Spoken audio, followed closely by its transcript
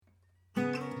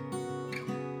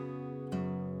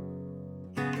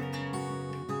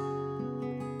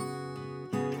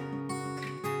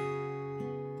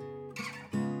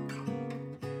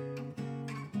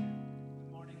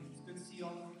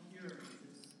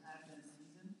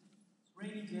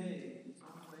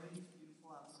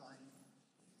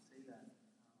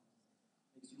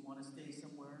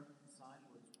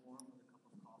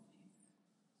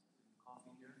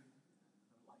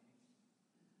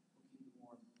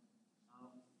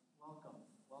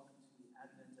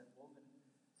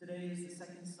Today is the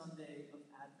second Sunday of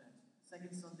Advent.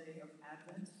 Second Sunday of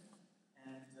Advent,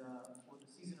 and for the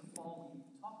season of fall, we've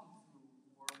been talking through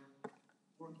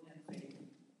work and faith.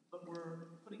 But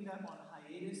we're putting that on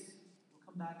hiatus. We'll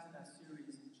come back to that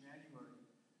series in January.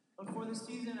 But for this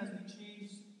season, as we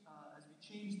change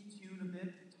tune a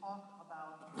bit, we talk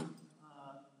about the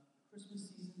Christmas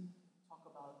season, talk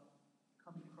about the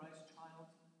coming Christ child,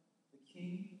 the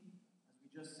King, as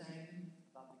we just sang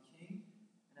about the King,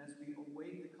 and as we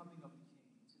await the coming of the King.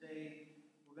 Today,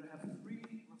 we're going to have three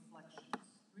reflections.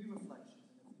 And if you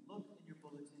look in your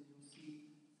bulletin, you'll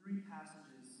see three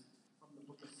passages from the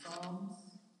book of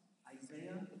Psalms,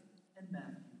 Isaiah, and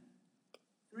Matthew.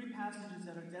 Three passages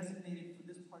that are designated for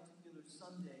this particular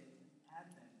Sunday in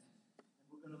Advent.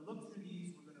 And we're going to look through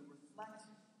these, we're going to reflect,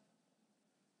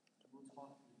 and we'll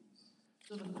talk through these.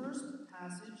 So the first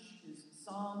passage is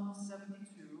Psalm 72,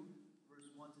 verse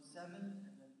 1 to 7,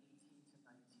 and then 18 to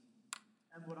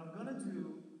 19. And what I'm going to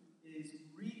do is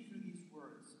read through these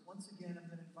words. Once again,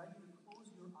 I'm going to invite you to close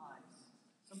your eyes.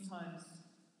 Sometimes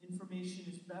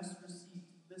information is best received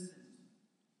listened.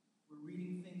 We're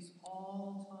reading things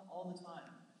all the time.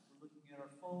 We're looking at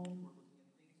our phone, we're looking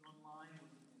at things online,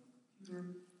 we're looking at our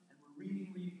computer, and we're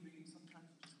reading. Sometimes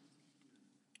we just need to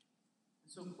hear.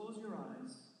 And so close your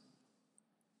eyes,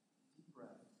 deep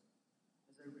breath,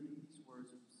 as I read these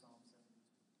words from Psalm 72.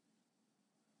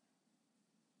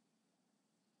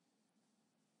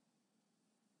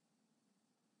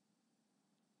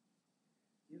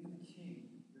 Give the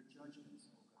King your judgments,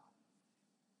 O God,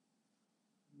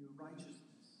 and your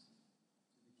righteousness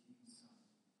to the King's Son.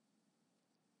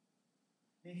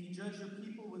 May he judge your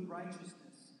people with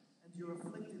righteousness, and your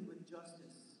afflicted with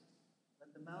justice.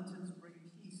 Let the mountains bring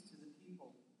peace to the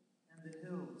people, and the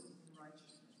hills in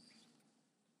righteousness.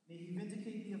 May he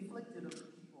vindicate the afflicted of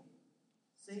the people,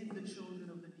 save the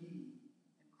children of the needy,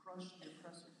 and crush the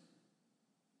oppressor.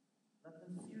 Let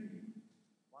them fear you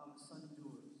while the sun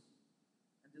endures,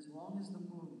 and as long as the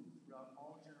moon throughout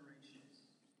all generations.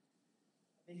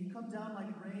 May he come down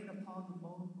like rain upon the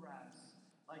mown grass,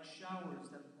 like showers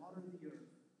that water the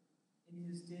earth. In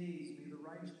his days may the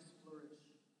righteous flourish,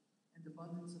 and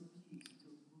abundance of peace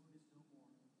till the moon is no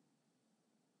more.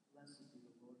 Blessed be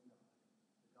the Lord God,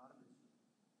 the God of Israel,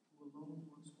 who alone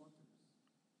works wonders,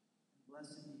 and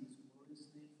blessed be his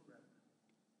glorious name forever.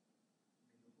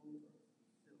 May the whole earth be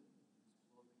filled with his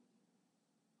glory.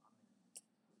 Amen.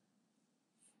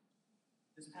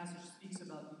 This passage speaks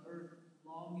about the earth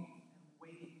longing and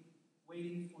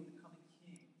waiting for the coming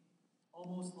King.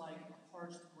 Almost like a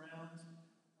parched ground.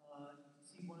 You can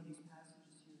see one of these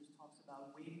passages here talks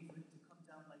about waiting for him to come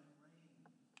down like rain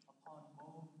upon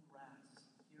mown grass.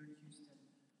 Here in Houston,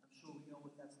 I'm sure we know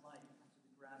what that's like. After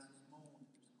the grass is mown,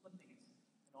 there's clippings,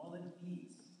 and all it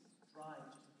needs is dry,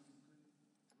 just to be good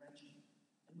drenching.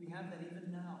 And we have that even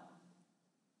now.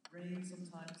 Rain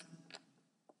sometimes can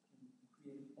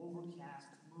create an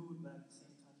overcast mood, but at the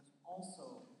same time, it's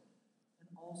also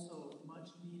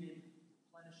much needed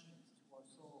replenishment to our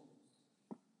souls.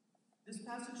 This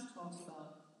passage talks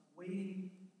about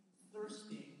waiting,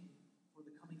 thirsting for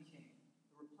the coming King,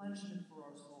 the replenishment for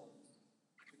our souls,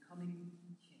 the coming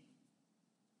King.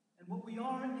 And what we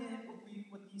are in,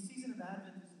 what the season of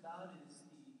Advent is about is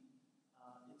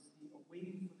it's the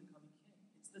awaiting for the coming King.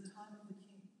 It's the time of the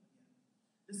King again.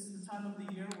 This is the time of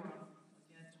the year where I'm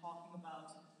again talking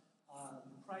about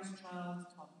the Christ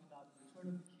child, talking about the return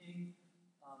of the King.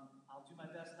 I'll do my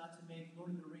best not to make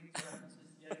Lord of the Rings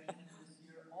references yet again this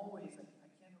year. Always, I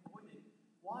can't avoid it.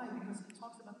 Why? Because it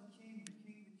talks about the King, the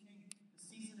King, the King. The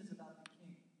season is about the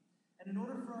King. And in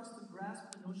order for us to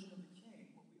grasp the notion of the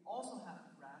King, what we also have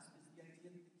to grasp is the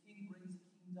idea that the King brings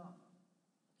a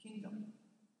kingdom.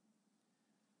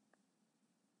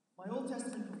 My Old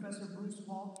Testament professor, Bruce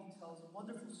Waltke, tells a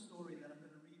wonderful story that I'm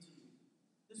going to read to you.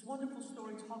 This wonderful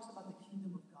story talks about the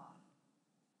kingdom of God.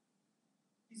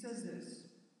 He says this: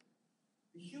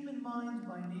 the human mind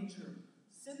by nature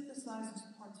synthesizes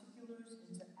particulars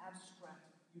into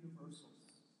abstract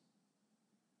universals.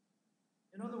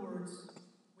 In other words,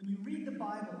 when you read the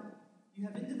Bible, you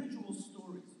have individual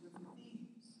stories, you have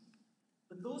themes.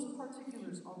 But those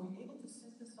particulars, are we able to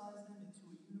synthesize them into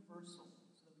a universal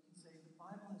so that we can say the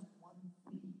Bible has one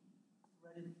theme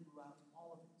threaded throughout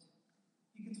all of it?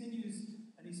 He continues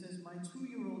and he says, my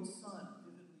 2-year-old son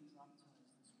vividly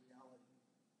dramatized this reality.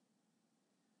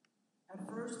 At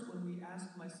first, when we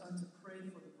asked my son to pray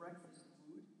for the breakfast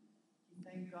food, he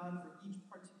thanked God for each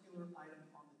particular item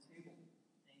on the table.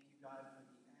 Thank you, God, for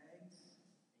the eggs.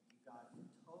 Thank you, God, for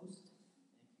toast.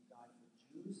 Thank you, God, for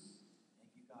juice.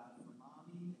 Thank you, God, for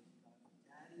mommy. Thank you, God, for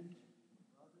daddy. Thank you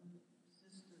for brother. Thank you for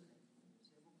sister. Thank you for your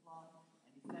tablecloth.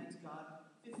 And he thanks God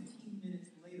 50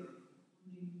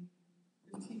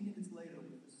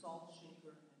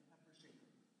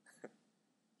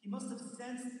 must have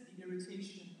sensed the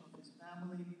irritation of his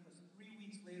family because 3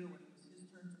 weeks later, when it was his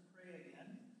turn to pray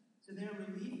again, to their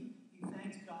relief, he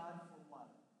thanked God for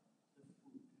what? The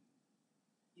food.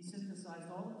 He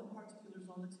synthesized all of the particulars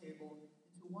on the table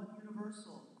into one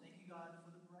universal, thanking God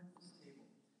for the breakfast table.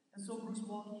 And so Bruce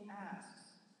Waltke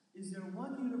asks, is there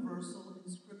one universal in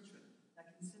Scripture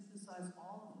that can synthesize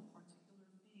all of the particular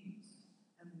themes?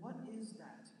 And what is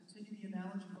that? To continue the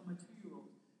analogy from my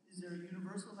 2-year-old, is there a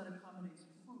universal that accommodates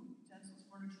food, utensils,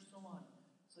 furniture, so on,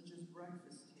 such as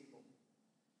breakfast table?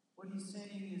 What he's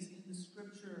saying is, in the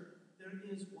Scripture, there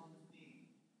is one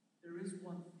theme. There is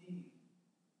one theme.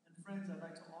 And friends, I'd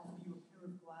like to offer you a pair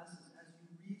of glasses as you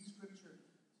read Scripture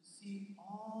to see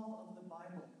all of the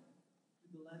Bible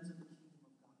through the lens of the kingdom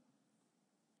of God.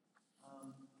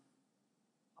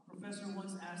 A professor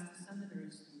once asked the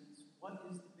seminary students, what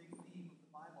is the big theme of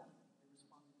the Bible? They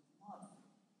responded with love,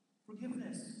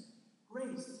 forgiveness,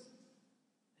 grace.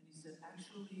 And he said,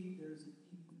 actually, there's a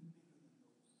theme even bigger than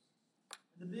those.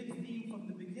 And the big theme from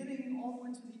the beginning all the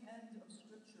way to the end of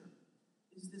Scripture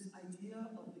is this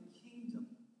idea of the kingdom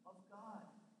of God.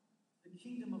 The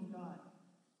kingdom of God.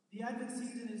 The Advent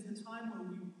season is the time where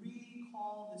we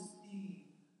recall this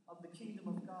theme of the kingdom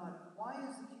of God. Why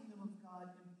is the kingdom of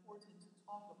God important to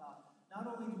talk about? Not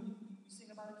only do we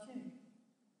sing about a king,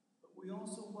 but we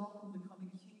also welcome the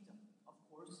coming kingdom. Of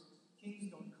course, kings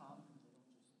don't come and they don't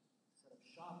just set up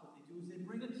shop. What they do is they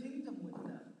bring a kingdom with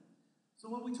them.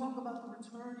 So when we talk about the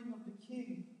returning of the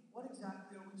king, what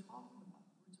exactly are we talking about?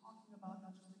 We're talking about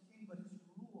not just the king, but his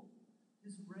rule,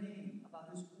 his reign,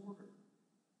 about his order.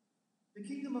 The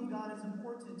kingdom of God is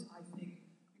important, I think,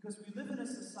 because we live in a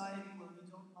society where we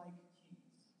don't like kings.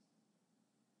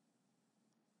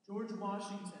 George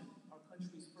Washington, our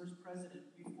country's first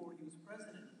president, before he was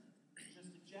president, he was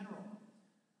just a general,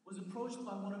 was approached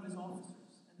by one of his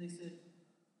officers, and they said,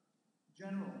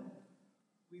 General,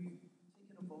 we've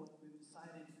taken a vote, we've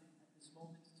decided at this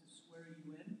moment to swear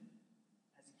you in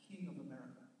as King of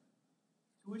America.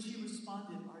 To which he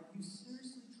responded, are you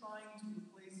seriously trying to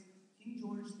replace King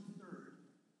George III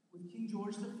with King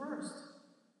George I?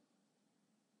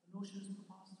 The notion is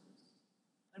preposterous.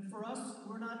 And for us,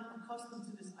 we're not accustomed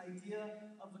to this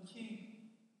idea of a king.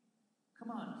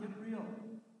 Come on, get real.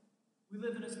 We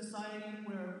live in a society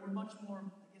where we're much more,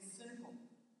 cynical.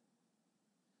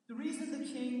 The reason the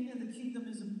king and the kingdom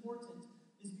is important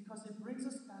is because it brings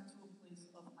us back to a place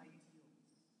of ideals.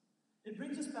 It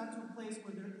brings us back to a place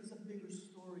where there is a bigger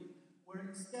story, where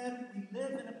instead we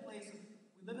live in a place of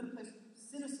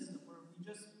cynicism, where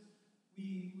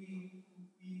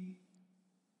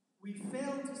we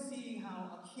fail to see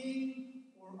how a king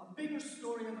or a bigger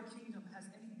story of a kingdom has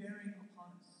any bearing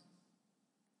upon us.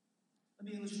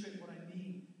 Let me illustrate what I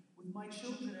mean. With my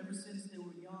children, ever since they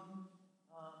were young,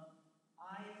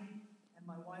 I and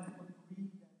my wife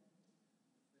agreed that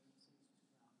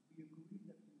we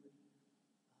would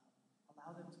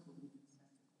allow them to believe in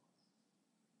Santa Claus.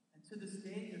 And to this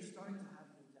day, they're starting to have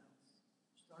their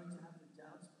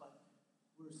doubts. But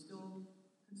we're still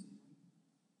continuing.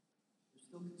 We're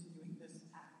still continuing this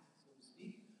act, so to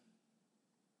speak.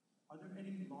 Are there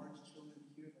any large children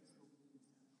here that still believe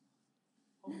in Santa Claus?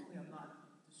 Hopefully I'm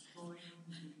not destroying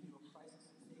a crisis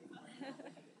of faith right now.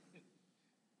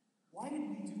 Why did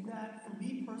we do that? For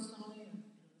me personally,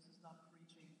 and this is not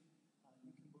preaching,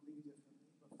 you can believe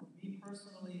differently, but for me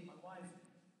personally and my wife,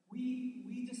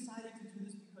 we decided to do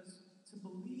this because to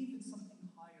believe in something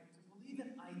higher, to believe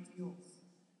in ideals,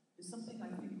 is something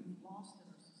I think we've lost in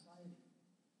our society.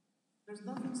 There's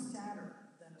nothing sadder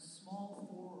than a small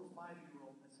 4 or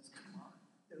 5-year-old that says, come on,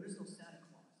 there is no Santa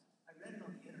Claus. I read it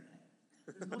on the internet.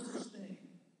 There's no such thing.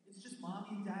 It's just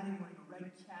mommy and daddy wearing a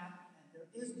red cap, and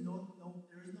there is no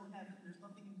heaven. There's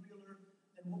nothing realer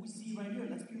than what we see right here.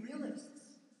 Let's be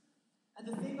realists. And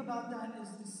the thing about that is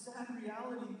the sad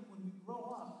reality when we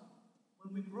grow up.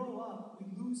 When we grow up, we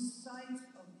lose sight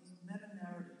of these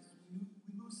meta-narratives. We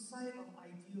lose sight of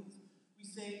ideals. We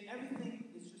say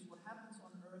everything is just what happens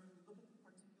on earth. We look at the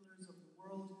particulars of the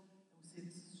world, and we say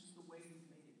this is just the way we've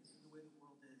made it. This is the way the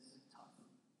world is. Tough.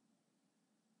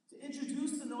 To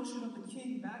introduce the notion of the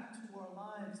king back into our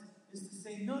lives is to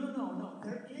say, no.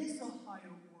 There is a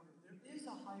higher order. There is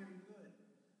a higher good.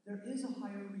 There is a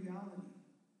higher reality.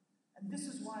 And this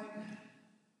is why,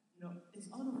 it's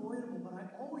unavoidable, but I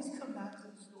always come back to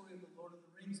the story of the Lord of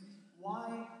the Rings.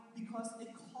 Why? Because it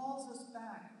calls us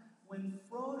back. When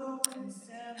Frodo and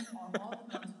Sam are on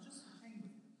the mountain, just hang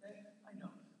with me, okay? I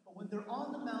know. But when they're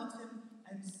on the mountain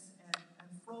and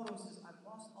Frodo says, I've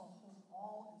lost all hope,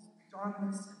 all is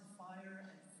darkness and fire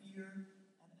and fear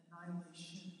and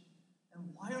annihilation.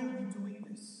 And why are we doing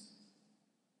this?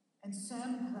 And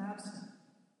Sam grabs him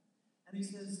And he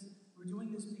says, we're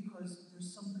doing this because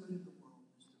there's some good in the world,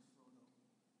 Mr. Frodo,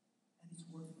 and it's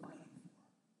worth fighting for.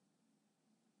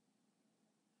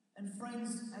 And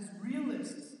friends, as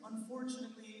realists,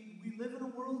 unfortunately, we live in a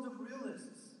world of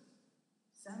realists.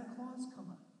 Santa Claus,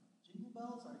 come on. Jingle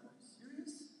bells, are you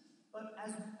serious? But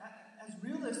as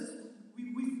realists,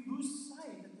 we lose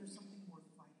sight that there's something worth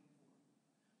fighting for.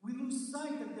 We lose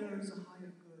sight that there is a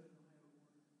higher good and a higher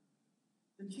order.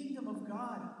 The kingdom of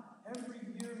God every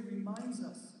year reminds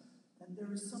us that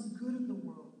there is some good in the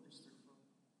world, Mr. Frodo,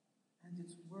 and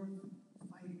it's worth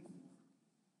fighting for.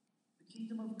 The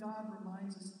kingdom of God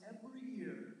reminds us every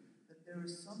year that there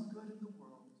is some good in the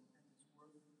world and it's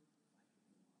worth fighting for.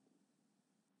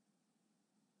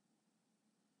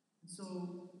 And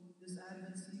so, this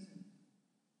Advent season,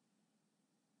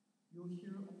 you'll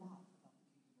hear a lot about the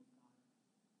kingdom of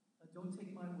God. Don't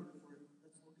take my word for it.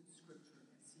 Let's look at Scripture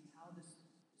and see how this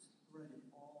is threaded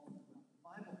all throughout the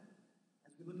Bible.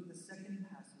 As we look at the second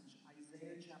passage,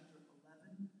 Isaiah chapter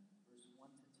 11, verse 1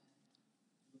 to 10.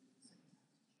 Look at the second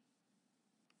passage.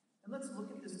 And let's look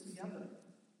at this together.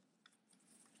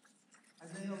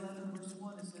 Isaiah 11, verse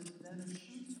 1, it says, "Then a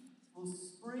shoot will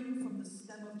spring from the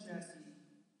stem of Jesse,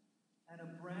 and a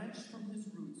branch from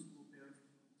his roots will bear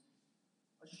fruit."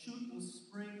 A shoot will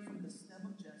spring from the stem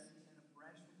of Jesse, and a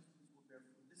branch from his roots will bear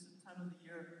fruit. This is the time of the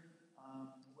year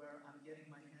where I'm getting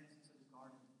my hands into the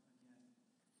garden again.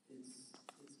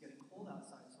 It's getting cold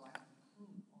outside, so I have to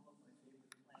prune all of my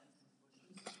favorite plants and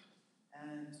bushes.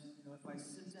 And if I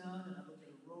sit down and I look at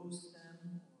a rose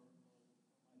stem or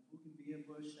my bougainvillea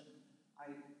bush, and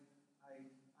I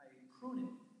prune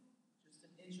it just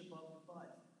an inch above the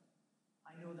bud,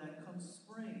 I know that come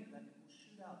spring, that it will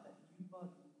shoot out, that new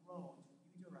bud will grow into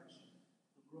a new direction,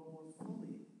 will grow more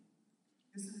fully.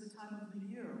 This is the time of the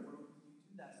year where you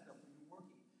do that stuff, when you're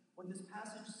working. When this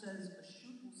passage says, a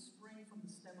shoot will spring from the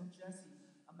stem of Jesse,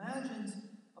 imagine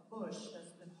a bush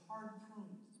that's been hard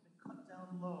pruned, it's been cut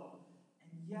down low,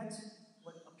 and yet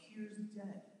what appears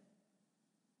dead,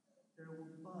 there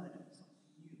will bud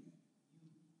something new.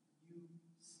 New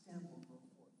stem will grow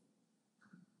forth.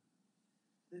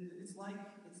 It's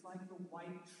like the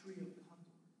white tree of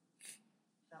Kandor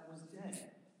that was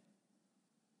dead.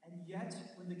 And yet,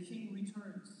 when the king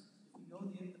returns, if you know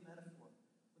the metaphor,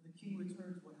 when the king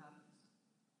returns, what happens?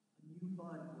 A new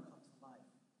bud will come to life.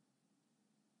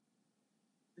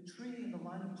 The tree in the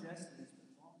line of Jesse has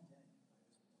been long dead by this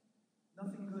point.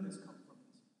 Nothing good has come from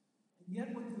it. And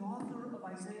yet, what the author of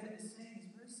Isaiah is saying is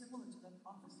very similar to that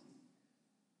prophecy.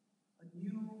 A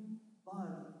new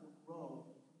bud will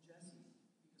grow from Jesse,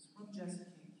 because from Jesse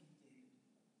came King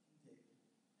David,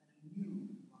 and a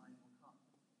new line will come.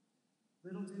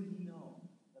 Little did he know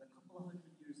that a couple of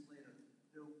hundred years later,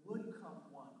 there would come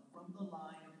one from the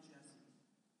line of Jesse,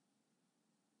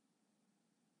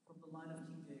 from the line of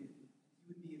King David. He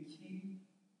would be a king.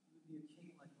 He would be a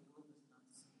king like the world has not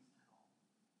seen at all.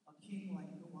 A king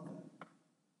like no other.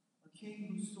 A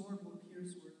king whose sword will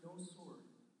pierce where no sword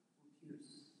will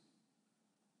pierce.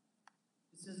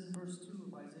 It says in verse 2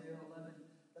 of Isaiah 11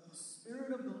 that the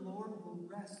Spirit of the Lord will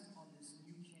rest on this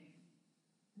new king.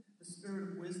 The Spirit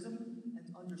of wisdom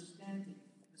and understanding,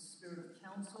 the Spirit of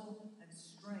counsel and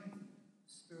strength,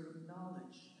 the Spirit of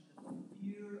knowledge and the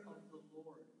fear of the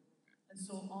Lord. And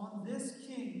so on this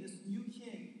king, this new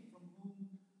king,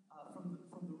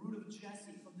 from the root of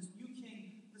Jesse, from this new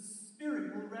king, the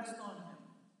Spirit will rest on him.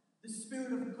 The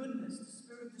Spirit of goodness, the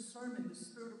Spirit of discernment, the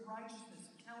Spirit of righteousness,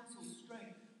 counsel,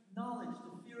 strength, knowledge,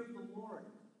 the fear of the Lord.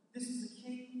 This is a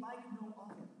king like no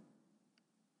other.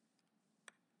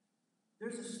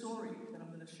 There's a story that I'm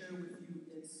going to share with you.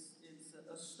 It's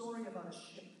a story about a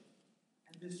ship.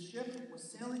 And this ship was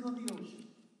sailing on the ocean.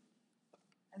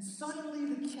 And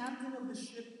suddenly the captain of the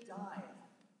ship died.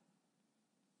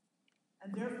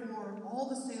 And therefore all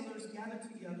the sailors gathered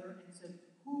together and said,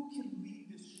 who can lead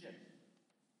this ship?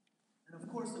 And of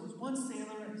course there was one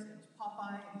sailor, and his name was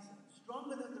Popeye, and he said, I'm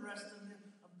stronger than the rest of you,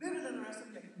 I'm bigger than the rest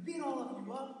of you, I can beat all of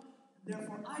you up, and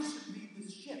therefore I should lead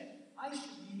this ship. I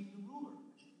should be the ruler.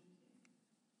 I should be the king.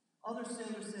 Other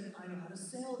sailors said, I know how to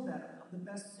sail better, I'm the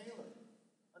best sailor.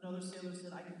 Another sailor said,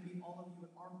 I can beat all of you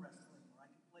at arm wrestling, or I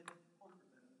can play poker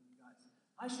better than you guys.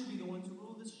 I should be the one to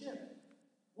rule this ship.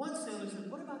 One sailor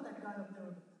said, what about that guy up there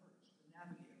on the perch, the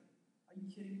navigator? Are you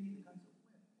kidding me? The guy's a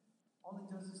wimp. All he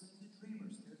does is see the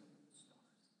dreamers, stares up at the stars.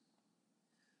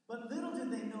 But little did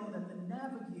they know that the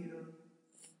navigator,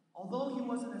 although he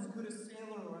wasn't as good a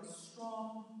sailor or as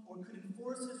strong or could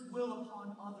enforce his will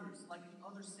upon others like the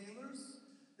other sailors,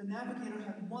 the navigator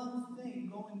had one thing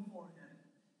going for him.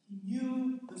 He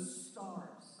knew the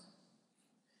stars.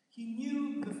 He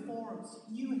knew the forms.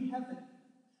 He knew heaven.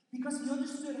 Because he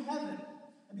understood heaven,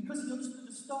 and because he understood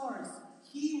the stars,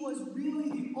 he was really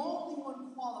the only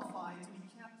one qualified to be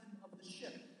captain of the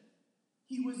ship.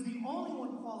 He was the only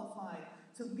one qualified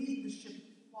to lead the ship.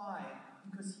 Why?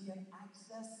 Because he had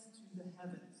access to the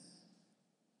heavens.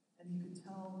 And he could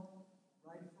tell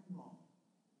right from wrong,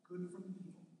 good from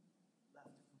evil,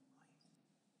 left from right.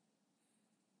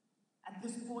 At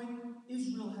this point,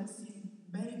 Israel had seen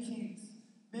many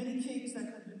kings that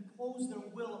could impose their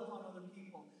will upon other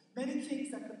people, many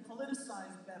kings that could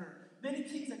politicize better, many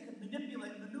kings that could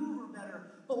manipulate, maneuver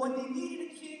better. But what they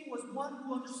needed a king was one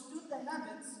who understood the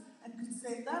heavens and could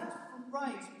say left from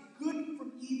right, good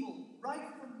from evil,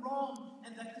 right from wrong,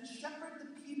 and that could shepherd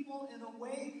the people in a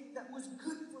way that was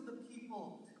good for the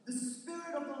people. The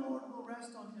Spirit of the Lord will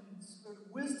rest on him, the Spirit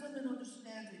of wisdom and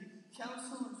understanding,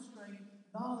 counsel and strength,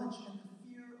 knowledge and the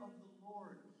fear of the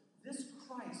Lord. This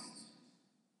Christ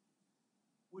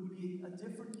would be a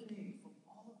different king from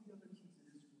all of the other kings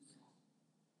that Israel saw.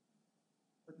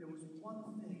 But there was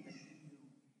one thing that he knew.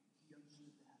 He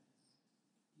understood the heavens.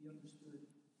 He understood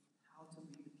how to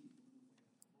lead the people in the way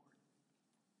of the Lord.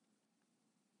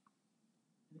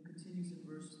 And it continues in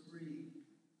verse 3.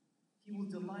 He will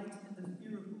delight in the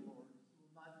fear of the Lord. He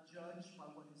will not judge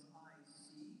by what his eyes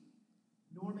see,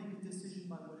 nor make a decision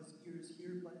by what his ears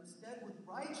hear, but instead with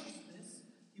righteousness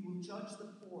he will judge the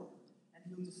poor, and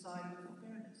he will decide with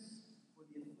fairness for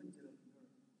the afflicted of the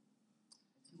earth.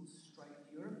 And he will strike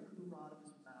the earth with the rod of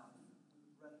his mouth, with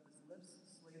the breath of his lips, and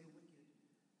slay the wicked.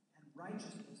 And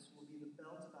righteousness will be the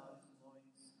belt about his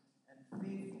loins, and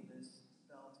faithfulness the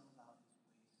belt about his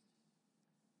waist.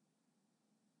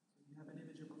 So you have an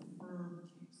image of a firm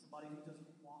king, somebody who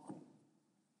doesn't waffle,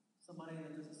 somebody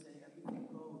that doesn't say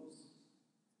everything goes.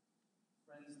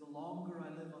 Friends, the longer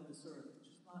I live on this earth,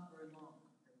 which is not very long,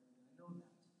 I know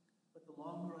that, but the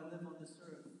longer I live on this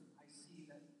earth, I see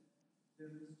that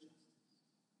there is justice.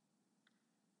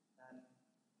 That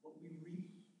what we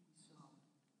reap, we sow.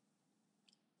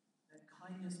 That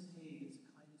kindness paid is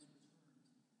kindness returned.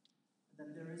 And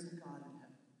that there is a God in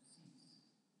heaven who sees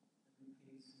and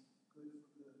repays good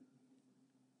for good, evil for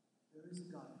evil. There is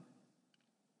a God in heaven.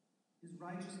 His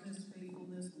righteousness,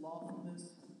 faithfulness,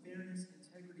 lawfulness, fairness,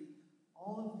 integrity,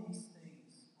 all of these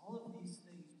things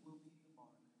will be the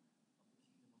mark of the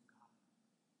kingdom of God.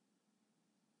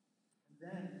 And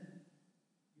then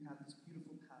you have this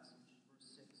beautiful passage, verse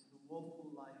 6. The wolf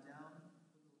will lie down,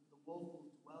 the wolf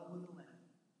will dwell with the lamb.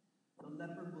 The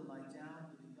leopard will lie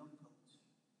down with a young goat.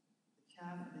 The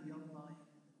calf and the young lion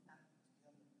and the fatling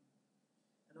together.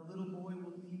 And a little boy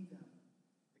will lead them.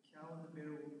 The cow and the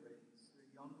bear will graze.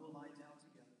 Their young will lie down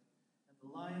together. And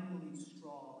the lion will eat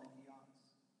straw like the ox.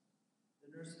 The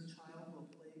nursing child will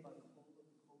play by the hole of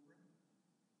the cobra.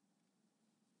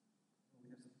 Oh,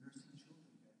 we have some nursing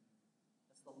children here.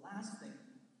 That's the last thing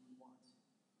we want.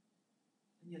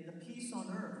 And yet the peace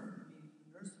on earth,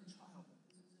 the nursing child, this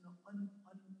is an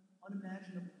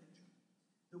unimaginable picture.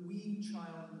 The weaned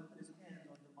child will put his hand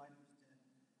on the viper's den,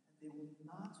 and they will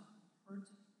not hurt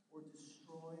or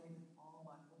destroy all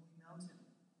my holy mountain.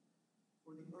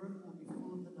 For the earth will be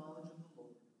full of the knowledge of the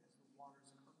Lord, as the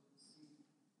waters cover the sea.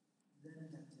 Then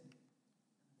in that day,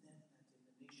 the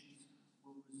nations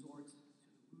will resort to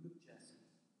the root of Jesse,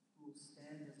 who will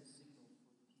stand as a signal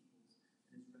for the peoples,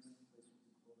 and his resting place will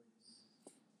be glorious.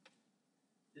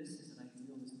 This is an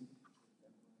idealistic picture of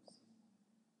everyone I've seen.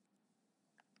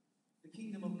 The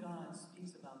kingdom of God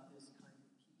speaks about this kind of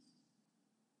peace.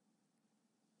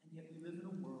 And yet we live in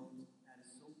a world that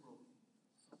is so broken,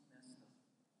 so messed up,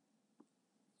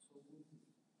 so wounded.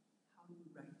 How do we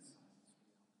reconcile this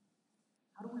reality?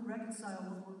 How do we reconcile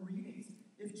what we're reading?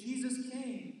 If Jesus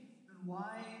came, then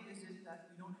why is it that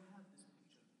we don't have this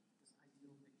picture, this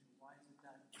ideal picture? Why is it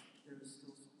that there is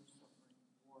still so much suffering,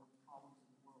 war, problems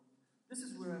in the world? This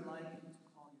is where I'd like to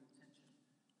call your attention.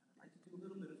 I'd like to do a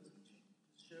little bit of teaching,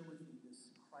 to share with you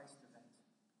this Christ event,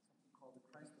 something called the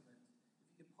Christ event.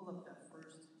 If you could pull up that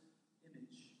first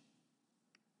image.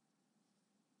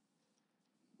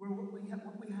 Where what we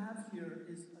have here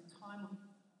is a time of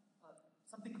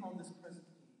something called this present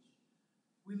age.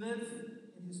 We live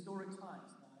in historic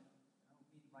times. Now, I don't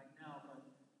mean right now, but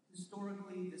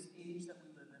historically, this age that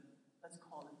we live in, let's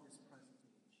call it this present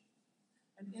age.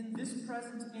 And in this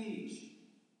present age,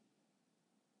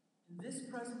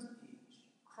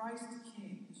 Christ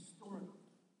came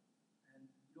historically. And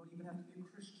you don't even have to be a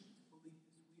Christian to believe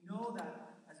this. We know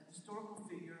that as a historical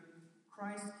figure,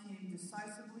 Christ came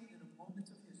decisively in a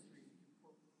moment of history. You can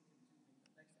quote the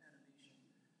next animation.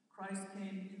 Christ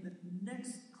came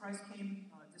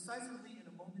decisively in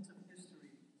a moment of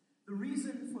history. The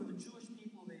reason for the Jewish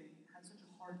people they had such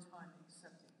a hard time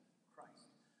accepting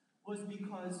Christ was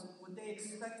because what they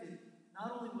expected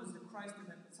not only was the Christ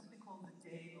event, but something called the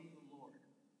Day of the Lord.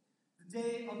 The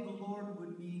Day of the Lord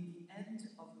would mean the end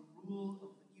of the rule,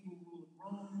 of the evil rule of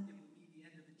Rome. It would mean the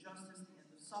end of injustice, the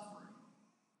end of suffering.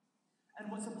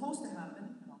 And what's supposed to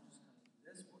happen, and I'll just kind of do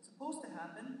this, what's supposed to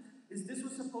happen is this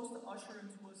was supposed to usher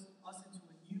into us into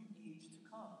a new age to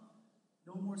come.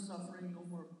 No more suffering, no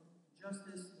more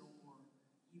injustice, no more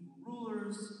evil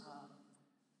rulers.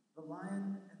 The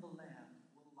lion and the lamb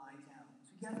will lie down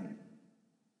together.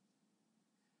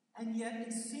 And yet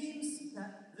it seems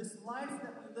that this life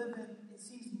that we live in, it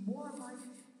seems more like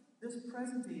this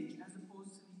present age as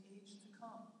opposed to the age to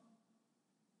come.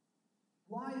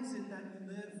 Why is it that we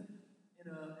live in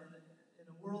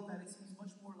a world that it seems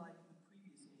much more like the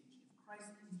previous age, if Christ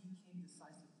indeed came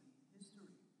decisively in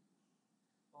history?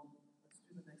 Well, let's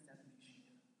do the next animation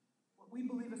here. What we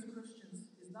believe as Christians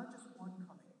is not just one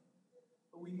coming,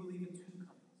 but we believe in two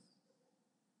comings.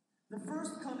 The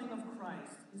first coming of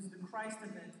Christ is the Christ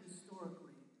event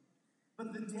historically.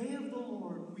 But the day of the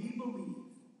Lord, we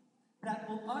believe, that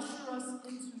will usher us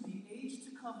into the age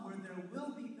to come where there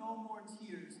will be no more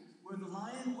tears, where the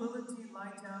lion will indeed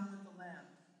lie down with the lamb,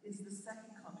 is the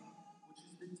second coming, which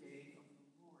is the day of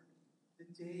the Lord. The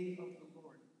day of the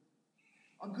Lord.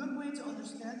 A good way to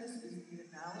understand this is the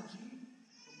analogy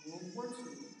from World War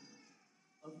II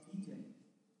of D-Day.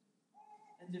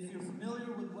 And if you're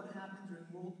familiar with what happened during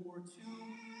World War II,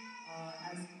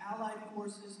 as Allied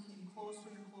forces came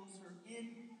closer and closer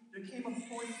in, there came a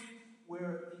point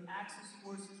where the Axis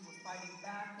forces were fighting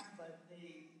back, but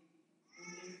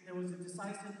there was a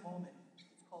decisive moment.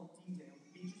 It's called D-Day, on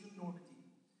the beaches of Normandy,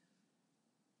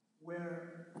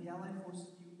 where the Allied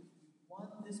forces knew if we won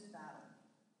this battle,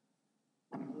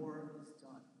 the war is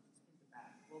done. It's in the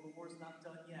bag. Well, the war's not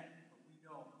done yet, but we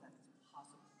know that it's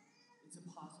impossible. It's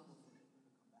impossible for Hitler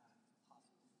to come back. It's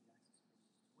impossible for the Axis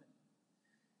forces to win.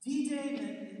 D-Day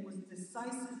meant it was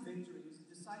decisive victory. It was a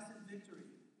decisive victory.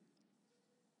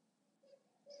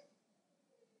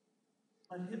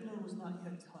 But Hitler was not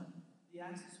yet done. The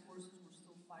Axis forces were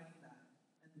still fighting back,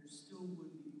 and there still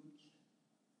would be bloodshed.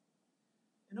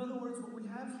 In other words, what we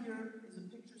have here is a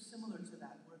picture similar to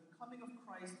that, where the coming of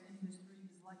Christ in history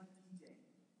is like D-Day.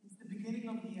 It's the beginning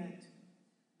of the end.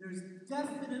 There's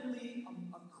definitely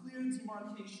a clear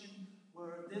demarcation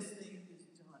where this thing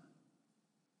is done.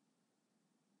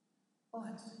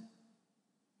 But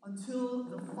until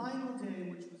the final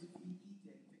day, which was VE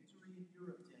Day, Victory in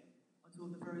Europe Day, until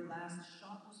the very last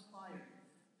shot was fired,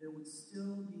 there would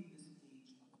still be this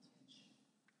age of tension.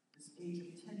 This age of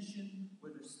tension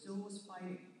where there still was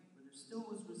fighting, where there still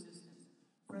was resistance.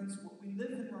 Friends, what we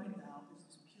live in right now is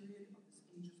this period of this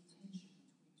age of tension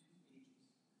between two ages.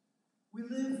 We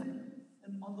live,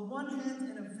 on the one hand,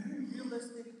 in a very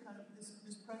realistic kind of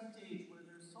this present age where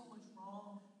there's so much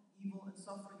wrong, evil, and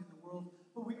suffering in the world,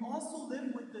 but we also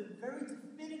live with the very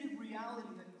definitive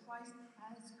reality that Christ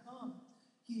has come.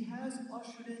 He has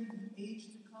ushered in the age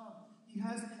to come. He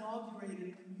has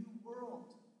inaugurated a new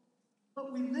world.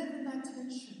 But we live in that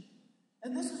tension.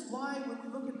 And this is why when we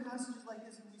look at passages like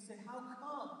this and we say, how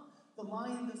come the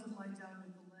lion doesn't lie down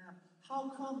with the lamb?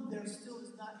 How come there still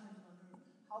is not heaven on earth?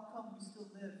 How come we still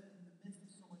live in the midst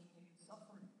of so much pain and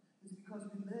suffering? It's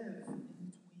because we live in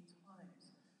between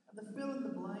times. And the fill in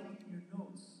the blank in your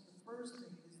notes, the first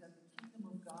thing is that the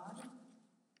kingdom of God,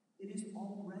 it is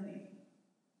already,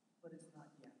 but it's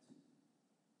not yet.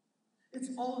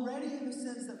 It's already in the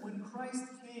sense that when Christ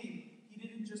came, he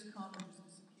didn't just come and just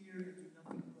disappear and do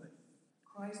nothing good.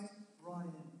 Christ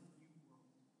brought in a new world.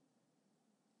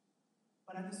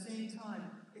 But at the same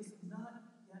time, it's not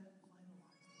yet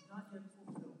finalized, not yet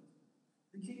fulfilled.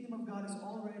 The kingdom of God is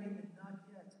already and not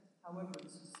yet. However,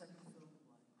 this is second fill in the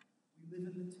blank. We live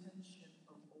in the tension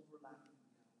of overlapping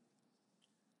reality.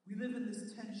 We live in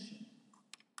this tension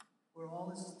where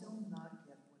all is still not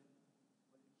yet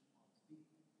what it ought to be.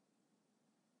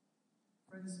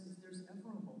 Friends, if there's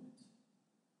ever a moment,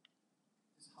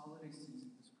 this holiday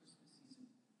season, this Christmas season,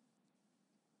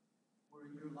 where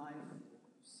in your life, or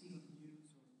what you see on the news,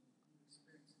 or you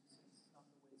experience and say, this is not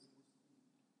the way it's supposed to be.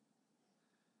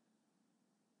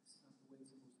 This is not the way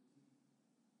it's supposed to be.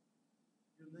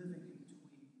 You're living in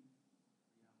between realities.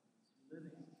 You're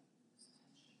living in this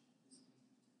tension, this age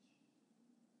of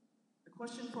tension. The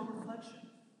question for reflection,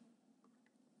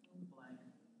 fill in the blank,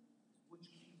 is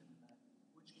which kingdom am I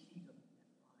advancing?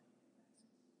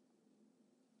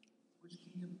 Which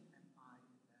kingdom am I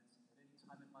advancing? At any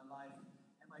time in my life,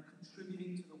 am I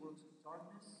contributing to the works of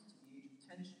darkness, to the age of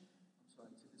tension,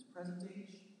 to this present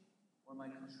age, or am I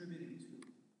contributing to the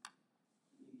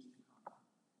age to come?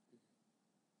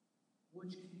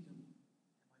 Which kingdom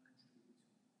am I contributing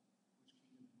to? Which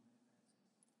kingdom am I advancing?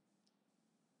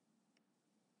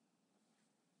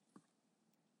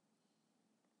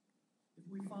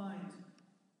 we find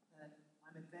that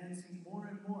I'm advancing more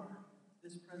and more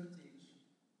this present age,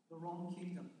 the wrong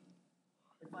kingdom,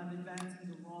 if I'm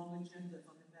advancing the wrong agenda, if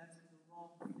I'm advancing the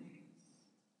wrong things,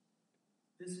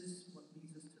 this is what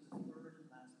leads us to the third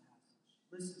and last passage.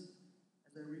 Listen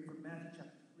as I read from Matthew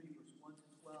chapter 3, verse 1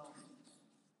 to 12.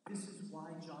 This is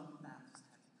why John the Baptist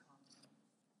had to come.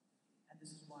 And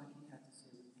this is why he had to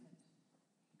say, repent,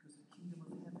 because the kingdom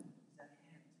of heaven is at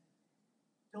hand.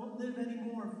 Don't live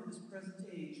anymore for this present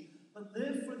age, but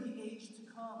live for the age to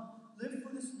come. Live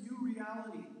for this new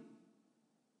reality.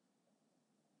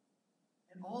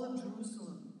 And all of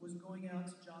Jerusalem was going out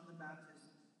to John the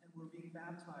Baptist and were being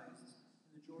baptized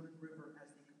in the Jordan River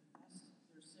as they confessed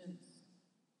their sins.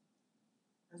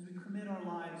 As we commit our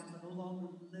lives to no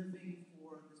longer living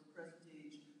for this present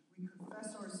age, we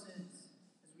confess our sins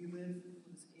as we live for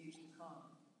this age to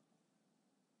come.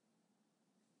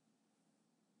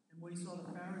 And when he saw the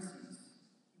Pharisees,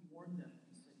 he warned them.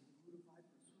 He said, "You brood of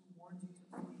vipers, who warned you to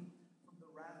flee from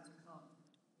the wrath to come?"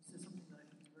 He said something that I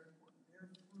think is very important. Bear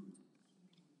fruit in keeping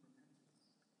with repentance.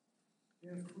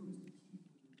 Bear fruit in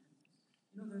keeping with repentance.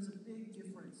 You know, there's a big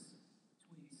difference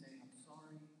between saying, "I'm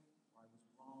sorry," or "I was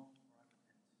wrong," or "I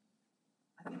repent."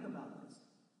 I think about this.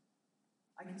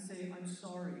 I can say, "I'm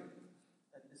sorry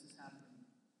that this is happening,"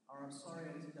 or "I'm sorry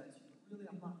I did that to you." But really,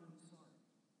 I'm not really sorry.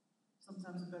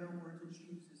 Sometimes a better word to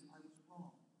choose is, "I was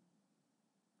wrong.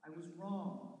 I was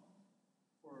wrong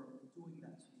for doing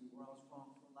that to you," or "I was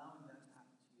wrong for allowing that to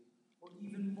happen to you." Or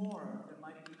even more, there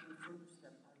might be a further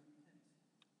step, "I repent.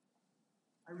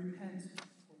 I repent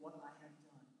for what I have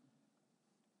done."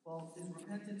 Well, is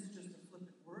repentance just a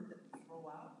flippant word that we throw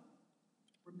out?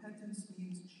 Repentance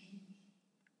means change.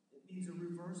 It means a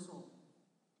reversal.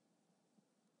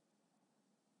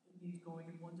 It means going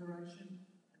in one direction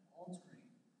and altering.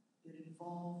 It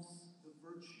involves the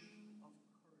virtue of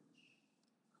courage.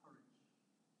 Courage.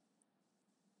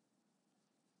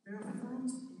 Bear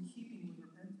fruit in keeping with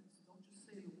repentance. Don't just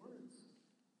say the words,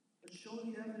 but show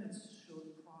the evidence, show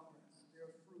the progress. Bear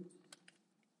fruit.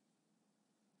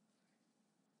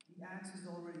 The axe is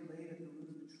already laid at the root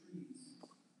of the trees.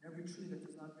 And every tree that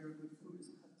does not bear good fruit is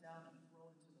cut down and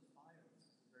thrown into the fire. This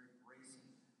is a very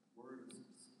bracing word.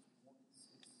 It's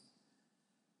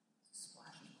a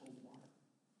splash of cold water.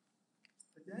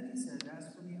 But then he said,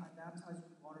 "As for me, I baptize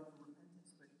with water for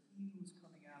repentance, but he who is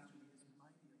coming after me is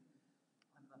mightier.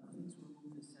 I'm not fit to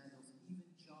remove his sandals."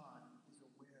 Even John is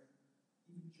aware.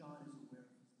 Even John is aware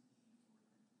of his need for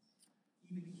repentance.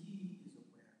 Even he is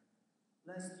aware.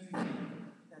 Lest you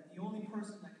think that the only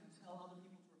person that can tell other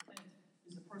people to repent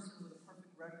is the person with a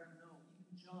perfect record. No,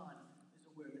 even John is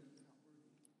aware that he's not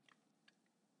worthy.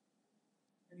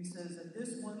 And he says that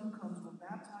this one who comes will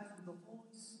baptize with the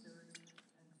Holy Spirit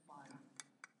and fire.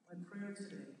 My prayer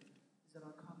today is that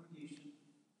our congregation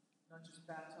not just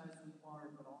baptized with water,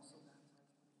 but also baptized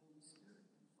with the Holy Spirit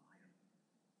and fire.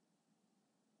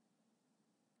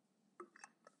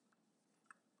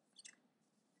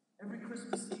 Every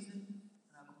Christmas season,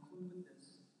 and I'll conclude with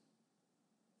this,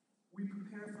 we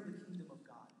prepare for the kingdom of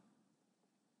God.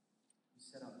 We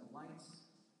set up the lights.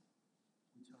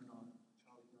 We turn on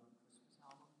Charlie Brown Christmas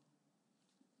album.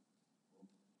 We'll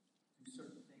do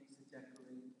certain things to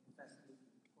decorate festive.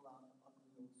 Pull out the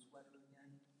ugly old sweater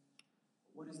again.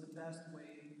 But what is the best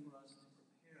way for us to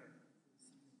prepare for the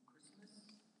season of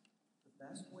Christmas? The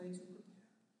best way to prepare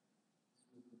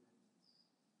is with repentance.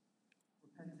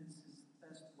 Repentance is the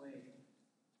best way.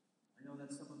 I know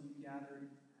that some of you gathered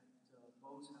at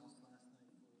Bo's house last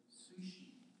night for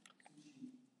sushi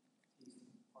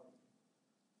tasting party.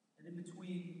 And in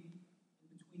between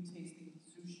tasting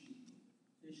sushi,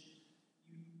 fish,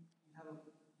 you have a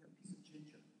piece of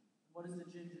ginger. What does the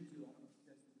ginger do? I don't know if you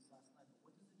guys did this last night, but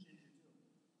what does the ginger do?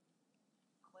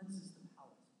 It cleanses the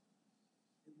palate.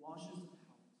 It washes the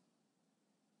palate.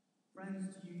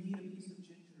 Friends, do you need a piece of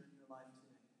ginger in your life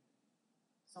today?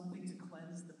 Something to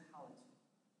cleanse the palate,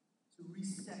 to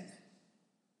reset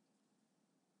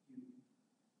you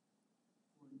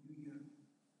for a new year.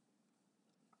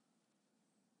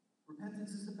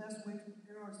 Repentance is the best way to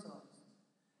prepare ourselves.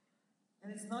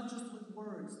 And it's not just with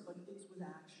words, but it's with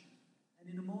action. And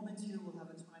in a moment here, we'll have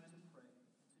a time to pray,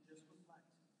 to just reflect.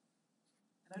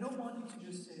 And I don't want you to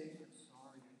just say, "I'm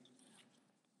sorry, I did that."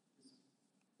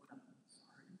 We're not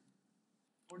sorry.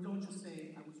 Or don't just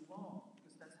say, "I was wrong,"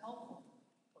 because that's helpful.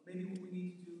 But maybe what we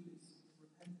need to do is, in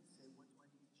repentance, say, "What do I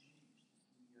need to change this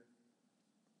new year?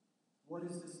 What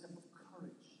is the step of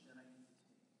courage that I need to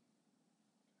take?"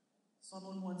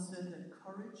 Someone once said that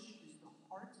courage is the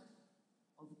heart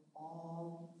of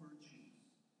all virtues.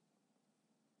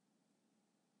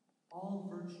 All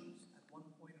virtues, at one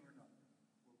point or another,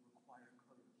 will require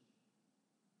courage.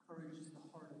 Courage is the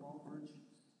heart of all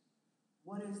virtues.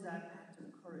 What is that act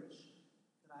of courage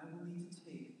that I will need to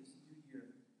take this new year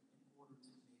in order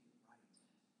to make it right?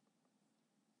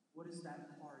 What is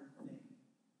that hard thing?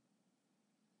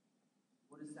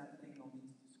 What is that thing I'll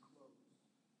need to disclose?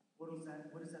 What is that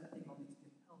thing I'll need to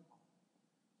get help on?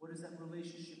 What is that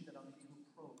relationship that I'll need to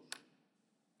approach?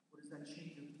 What is that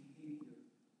change of behavior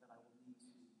that I will need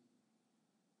to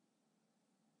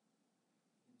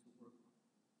begin to work on?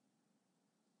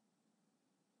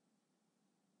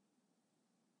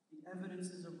 The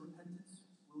evidences of repentance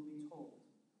will be told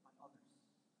by others.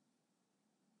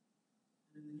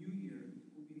 And in the new year,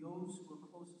 it will be those who are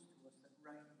closest to us that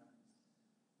recognize,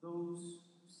 those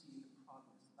who see the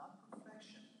progress, not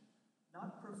perfection,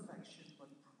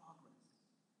 but progress.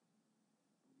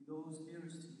 It will be those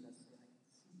nearest to you that say, I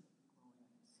can see that you're growing,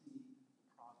 I can see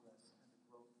the progress and the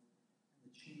growth and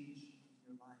the change in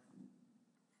your life.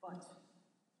 But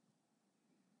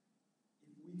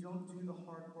if we don't do the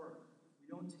hard work, if we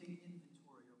don't take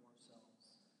inventory of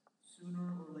ourselves,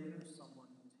 sooner or later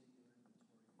someone will take your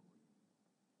inventory for you.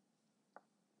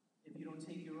 If you don't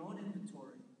take your own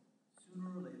inventory,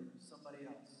 sooner or later somebody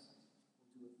else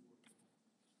will do it for you.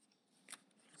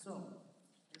 So,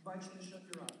 I invite you to shut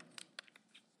your eyes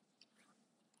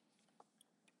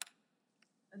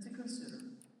and to consider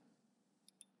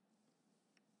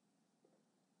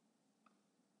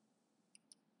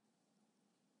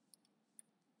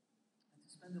and to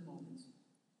spend a moment in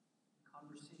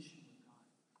conversation with God.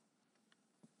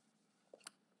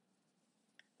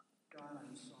 God, I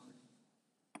was sorry.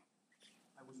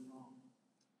 I was wrong.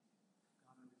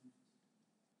 God, I repent.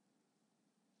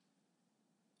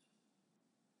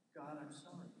 God, I'm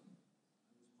sorry.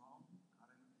 I was wrong. God,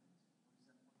 I repent. What does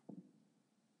that mean?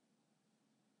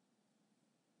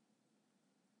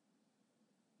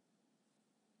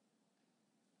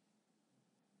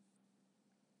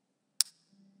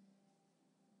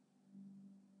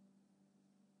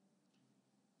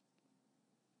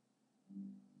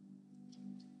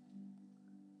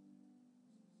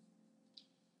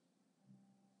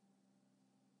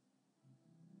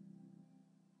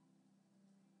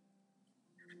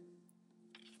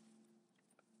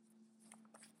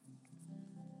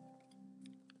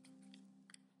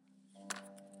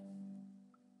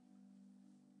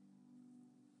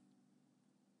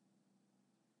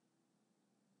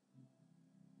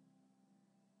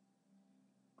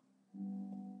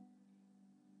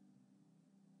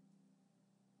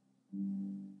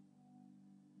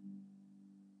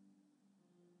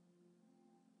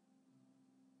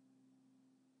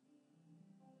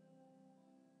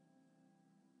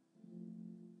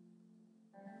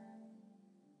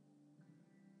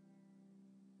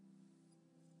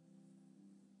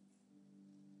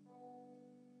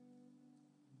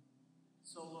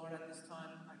 So, Lord, at this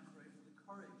time, I pray for the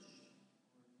courage, Lord,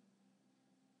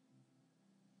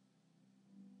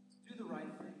 to do the right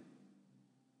thing.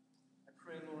 I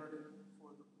pray, Lord,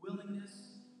 for the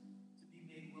willingness to be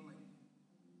made willing.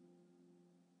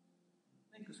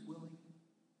 Make us willing to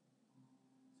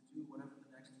do whatever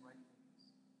the next right thing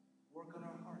is. Work on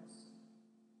our hearts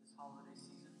this holiday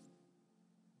season.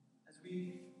 As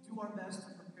we do our best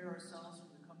to prepare ourselves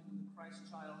for the coming of the Christ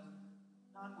child,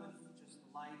 not with just the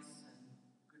lights and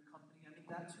good company. I mean,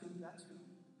 that too,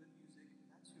 good music,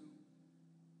 that too.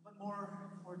 But more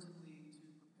importantly, to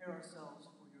prepare ourselves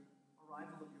for your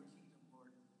arrival of your kingdom,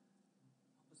 Lord.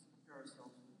 Help us to prepare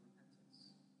ourselves with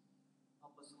repentance.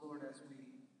 Help us, Lord, as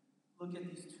we look at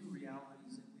these two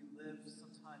realities and we live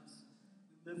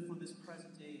for this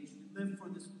present age. We live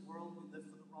for this world. We live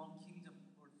for the wrong kingdom.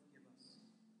 Lord, forgive us.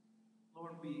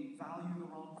 Lord, we value the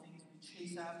wrong things. We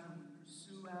chase after, we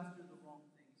pursue after the wrong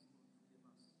things. Lord, forgive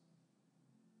us.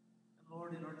 And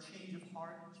Lord, in our change of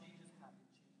heart, change of habit,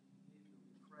 change of behavior,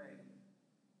 we pray,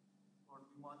 Lord,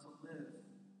 we want to live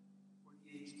for the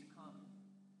age to come.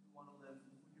 We want to live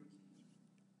for your kingdom.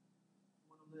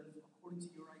 We want to live according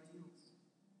to your ideals.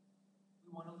 We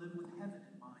want to live with heaven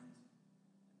in mind,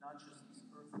 and not just these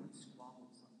earthly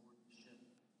squabbles on board the ship.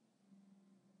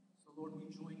 So, Lord, we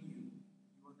join you.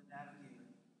 You are the navigator.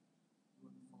 You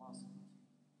are the philosophy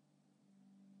king.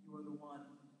 You are the one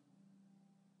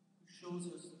who shows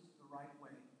us the right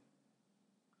way.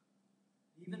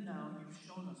 Even now, you've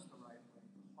shown us the right way,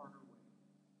 the harder way.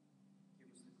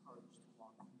 Give us the courage to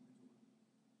walk through the door.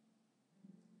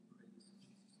 We pray this in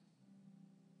Jesus'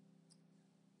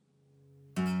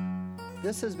 name.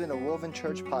 This has been a Woven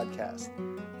Church podcast.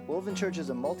 Woven Church is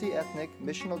a multi-ethnic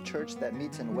missional church that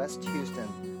meets in West Houston.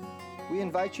 We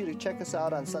invite you to check us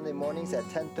out on Sunday mornings at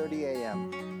 10:30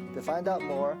 a.m. To find out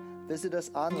more, visit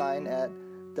us online at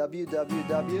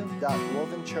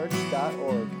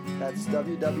www.wovenchurch.org. That's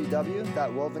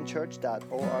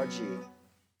www.wovenchurch.org.